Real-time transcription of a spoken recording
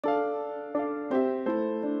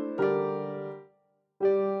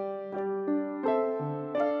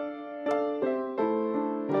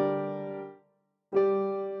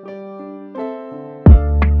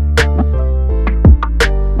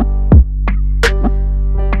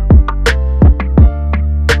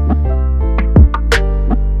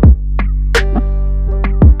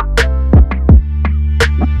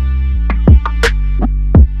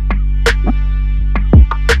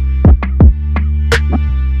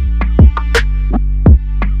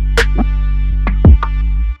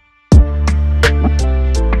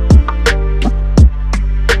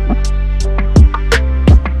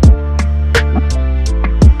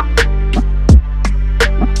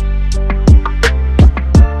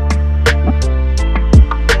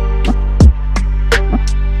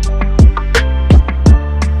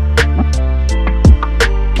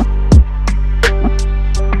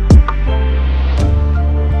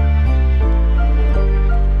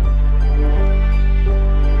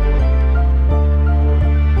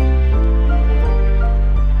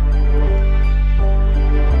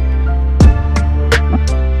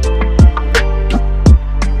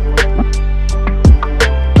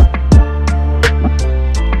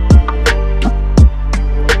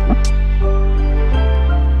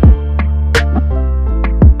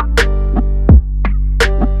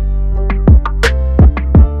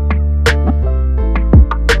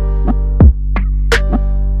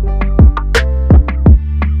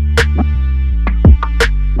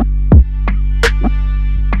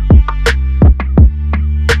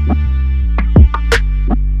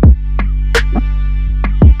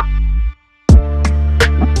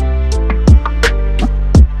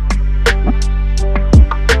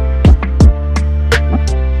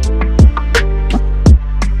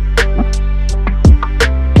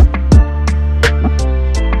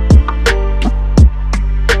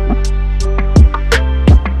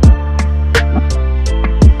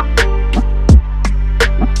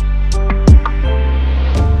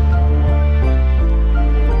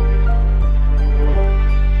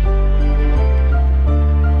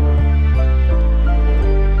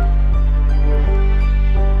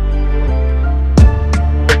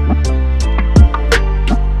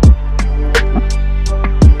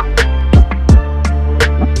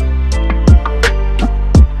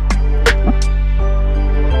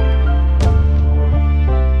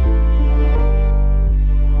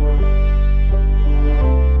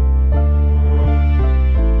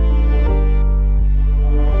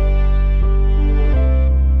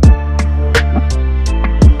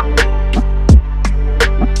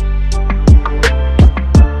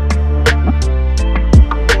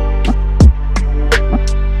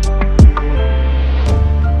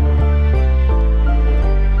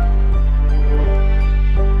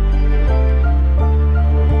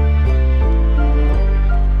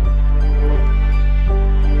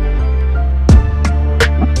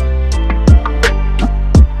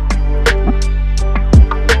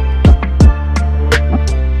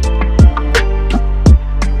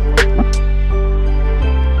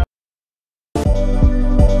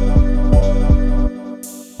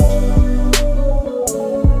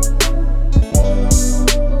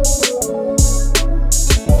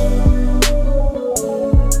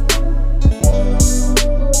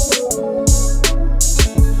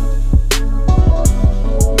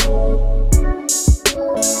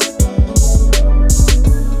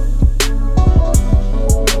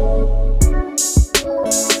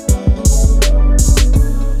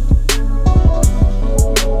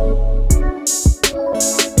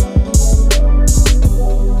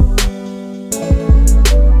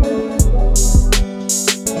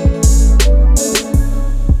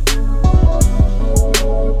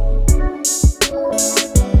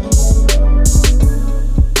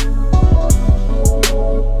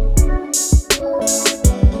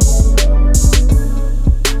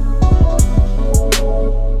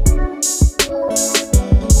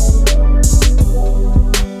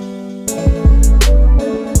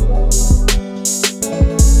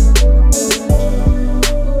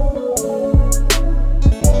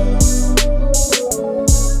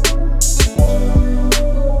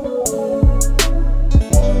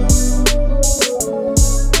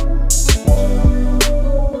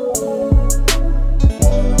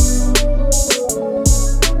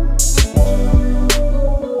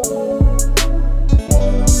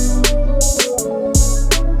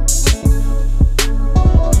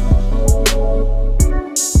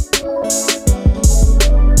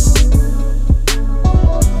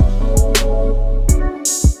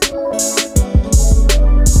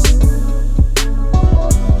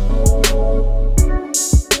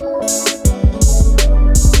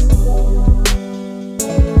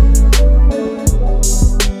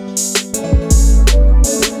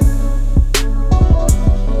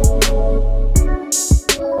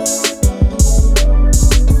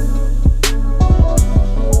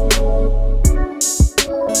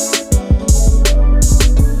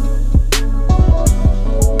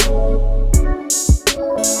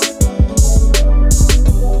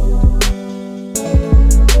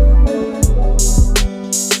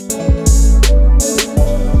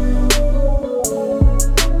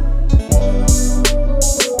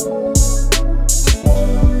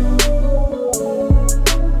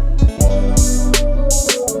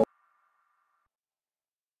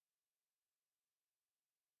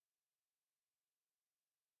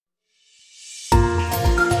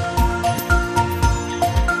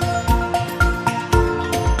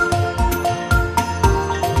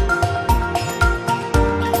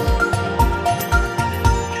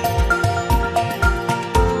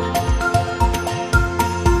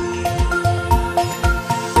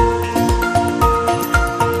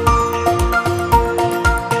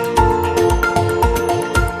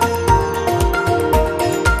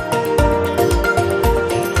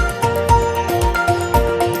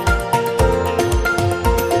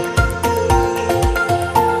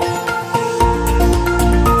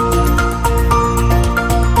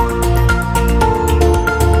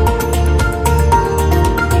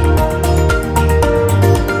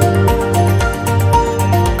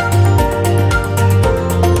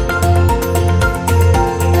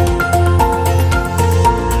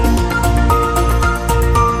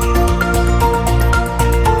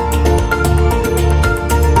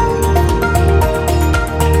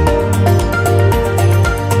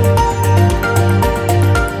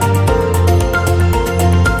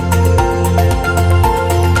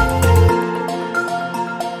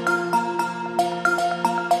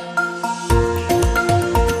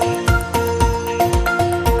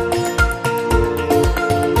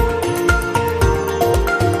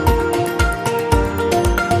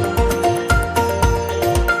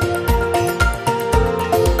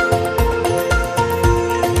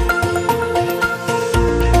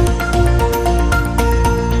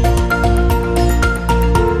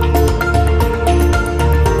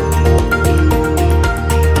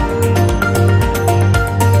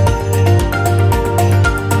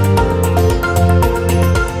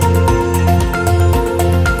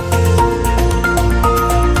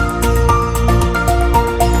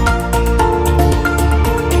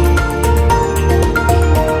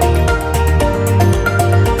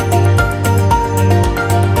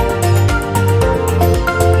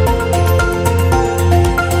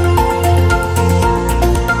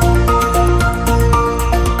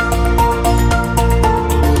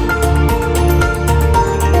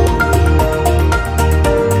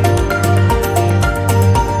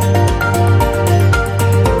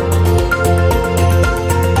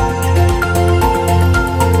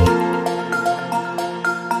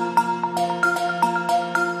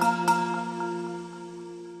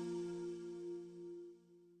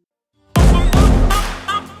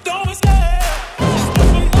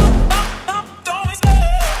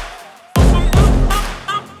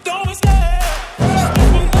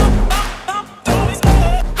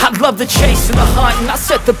the chase and the hunt, and I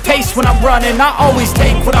set the pace when I'm running. I always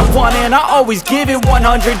take what I want and I always give it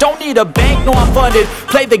 100. Don't need a bank, no I'm funded.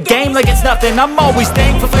 Play the game like it's nothing. I'm always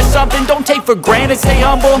thankful for something. Don't take for granted, stay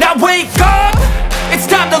humble. Now wake up! It's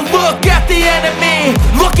time to look at the enemy.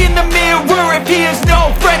 Look in the mirror if he is no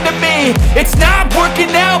friend to me. It's not working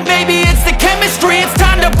out, maybe it's the chemistry. It's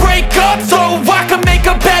time to break up so I can make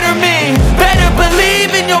a better me. Better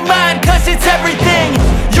believe in your mind, cause it's everything.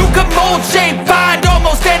 You can mold, shape, find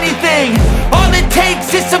almost anything. All it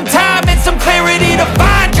takes is some time and some clarity to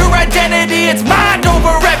find your identity. It's mind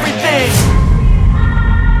over everything.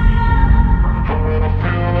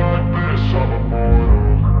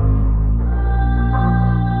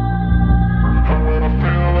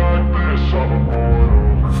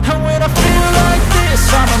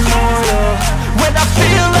 I'm immortal. When I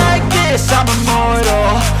feel like this, I'm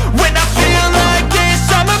immortal. When I feel like this,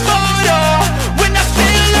 I'm immortal. When I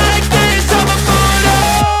feel like this, I'm immortal.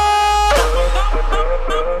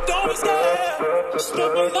 Don't stop.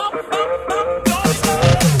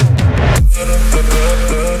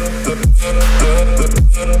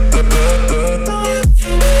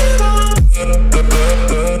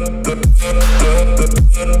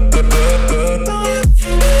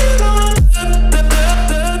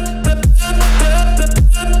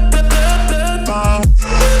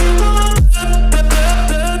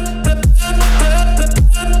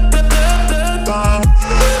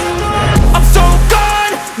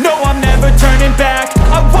 Turning back,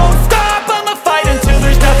 I won't stop, I'ma fight until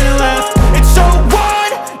there's nothing left. It's so on,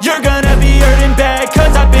 you're gonna be hurting bad,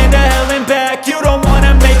 cause I've been to hell and back. You don't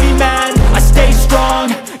wanna make me mad, I stay strong,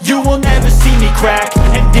 you will never see me crack.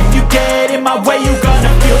 And if you get in my way, you gonna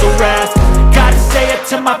feel the wrath. Gotta say it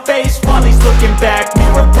to my face while he's looking back.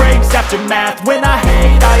 Mirror breaks after math, when I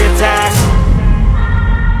hate I attack.